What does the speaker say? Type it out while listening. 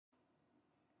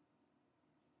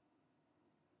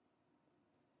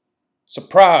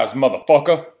Surprise,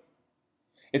 motherfucker.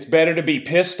 It's better to be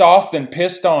pissed off than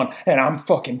pissed on, and I'm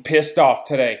fucking pissed off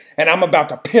today, and I'm about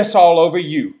to piss all over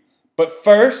you. But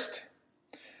first,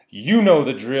 you know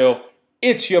the drill.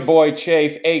 It's your boy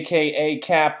Chafe, aka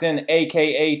Captain,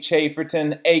 aka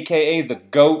Chaferton, aka the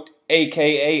GOAT,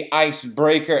 aka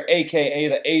Icebreaker, aka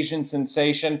the Asian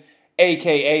Sensation,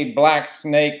 aka Black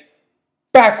Snake,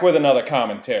 back with another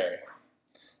commentary.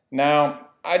 Now,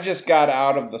 I just got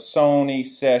out of the Sony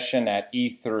session at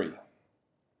E3.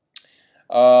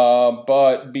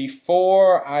 But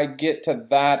before I get to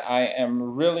that, I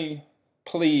am really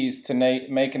pleased to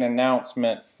make an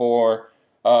announcement for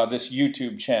this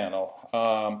YouTube channel.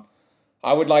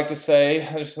 I would like to say,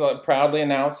 just proudly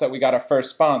announce that we got our first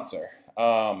sponsor,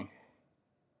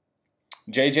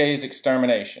 JJ's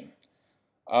Extermination.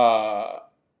 1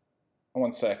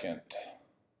 second.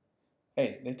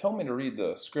 Hey, they told me to read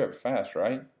the script fast,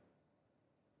 right?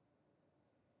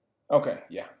 Okay,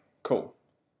 yeah, cool.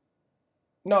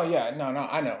 No, I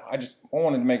know. I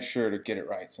wanted to make sure to get it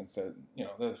right since they're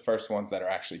the first ones that are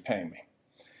actually paying me.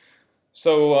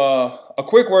 So, a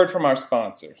quick word from our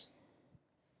sponsors.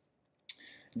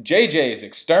 JJ's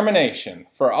Extermination.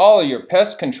 For all your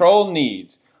pest control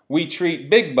needs, we treat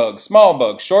big bugs, small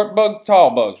bugs, short bugs, tall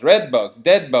bugs, red bugs,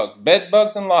 dead bugs, bed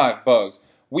bugs, and live bugs.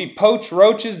 We poach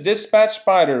roaches, dispatch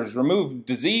spiders, remove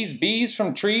diseased bees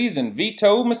from trees, and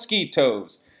veto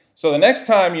mosquitoes. So the next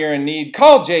time you're in need,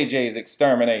 call JJ's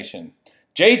Extermination.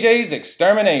 JJ's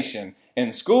Extermination.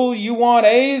 In school you want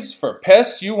A's, for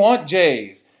pests you want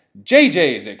J's.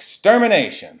 JJ's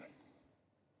Extermination.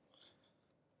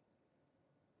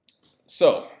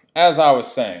 So, as I was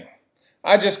saying,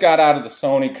 I just got out of the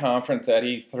Sony conference at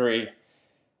E3.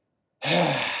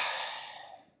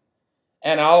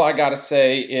 And all I gotta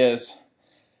say is,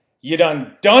 you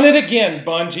done it again,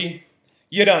 Bungie.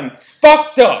 You done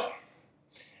fucked up.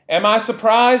 Am I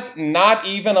surprised? Not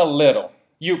even a little.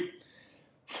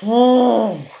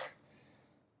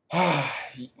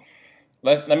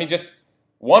 Let me just,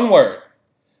 one word.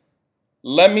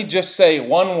 Let me just say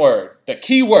one word. The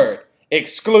key word,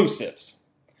 exclusives.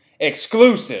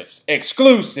 Exclusives,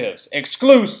 exclusives,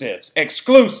 exclusives,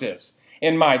 exclusives.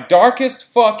 In my darkest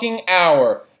fucking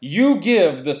hour, you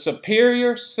give the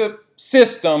superior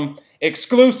system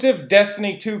exclusive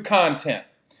Destiny 2 content.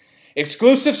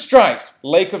 Exclusive strikes,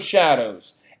 Lake of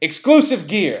Shadows. Exclusive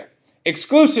gear.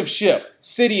 Exclusive ship,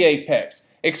 City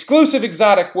Apex. Exclusive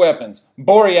exotic weapons,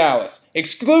 Borealis.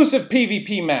 Exclusive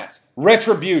PvP maps,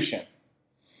 Retribution.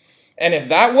 And if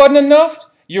that wasn't enough,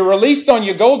 you released on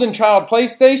your Golden Child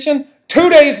PlayStation 2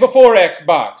 days before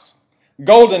Xbox.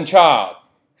 Golden Child.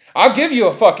 I'll give you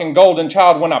a fucking Golden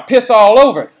Child when I piss all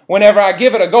over it. Whenever I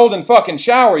give it a golden fucking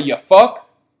shower, you fuck.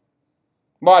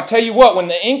 Well, I tell you what, when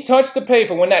the ink touched the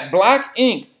paper, when that black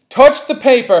ink touched the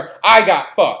paper, I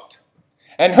got fucked.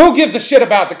 And who gives a shit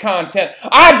about the content?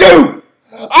 I do!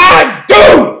 I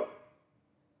do!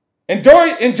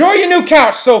 Enjoy your new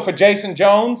couch sofa, Jason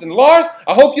Jones. And Lars,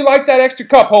 I hope you like that extra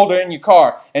cup holder in your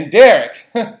car. And Derek,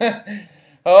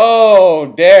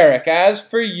 oh, Derek, as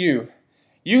for you,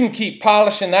 you can keep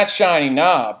polishing that shiny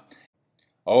knob.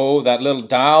 Oh, that little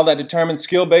dial that determines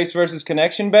skill-based versus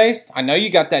connection-based? I know you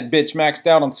got that bitch maxed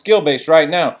out on skill-based right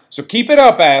now. So keep it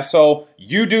up, asshole.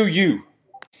 You do you.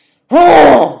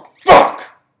 Oh,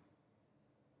 fuck!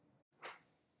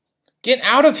 Get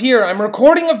out of here. I'm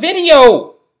recording a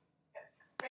video.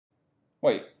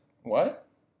 Wait, what?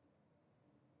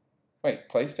 Wait,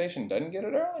 PlayStation doesn't get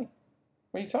it early?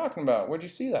 What are you talking about? Where'd you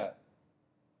see that?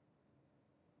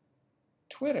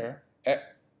 Twitter?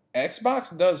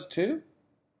 Xbox does too?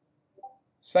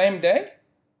 Same day?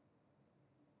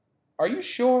 Are you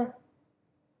sure?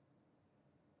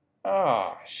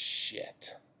 Ah,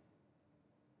 shit.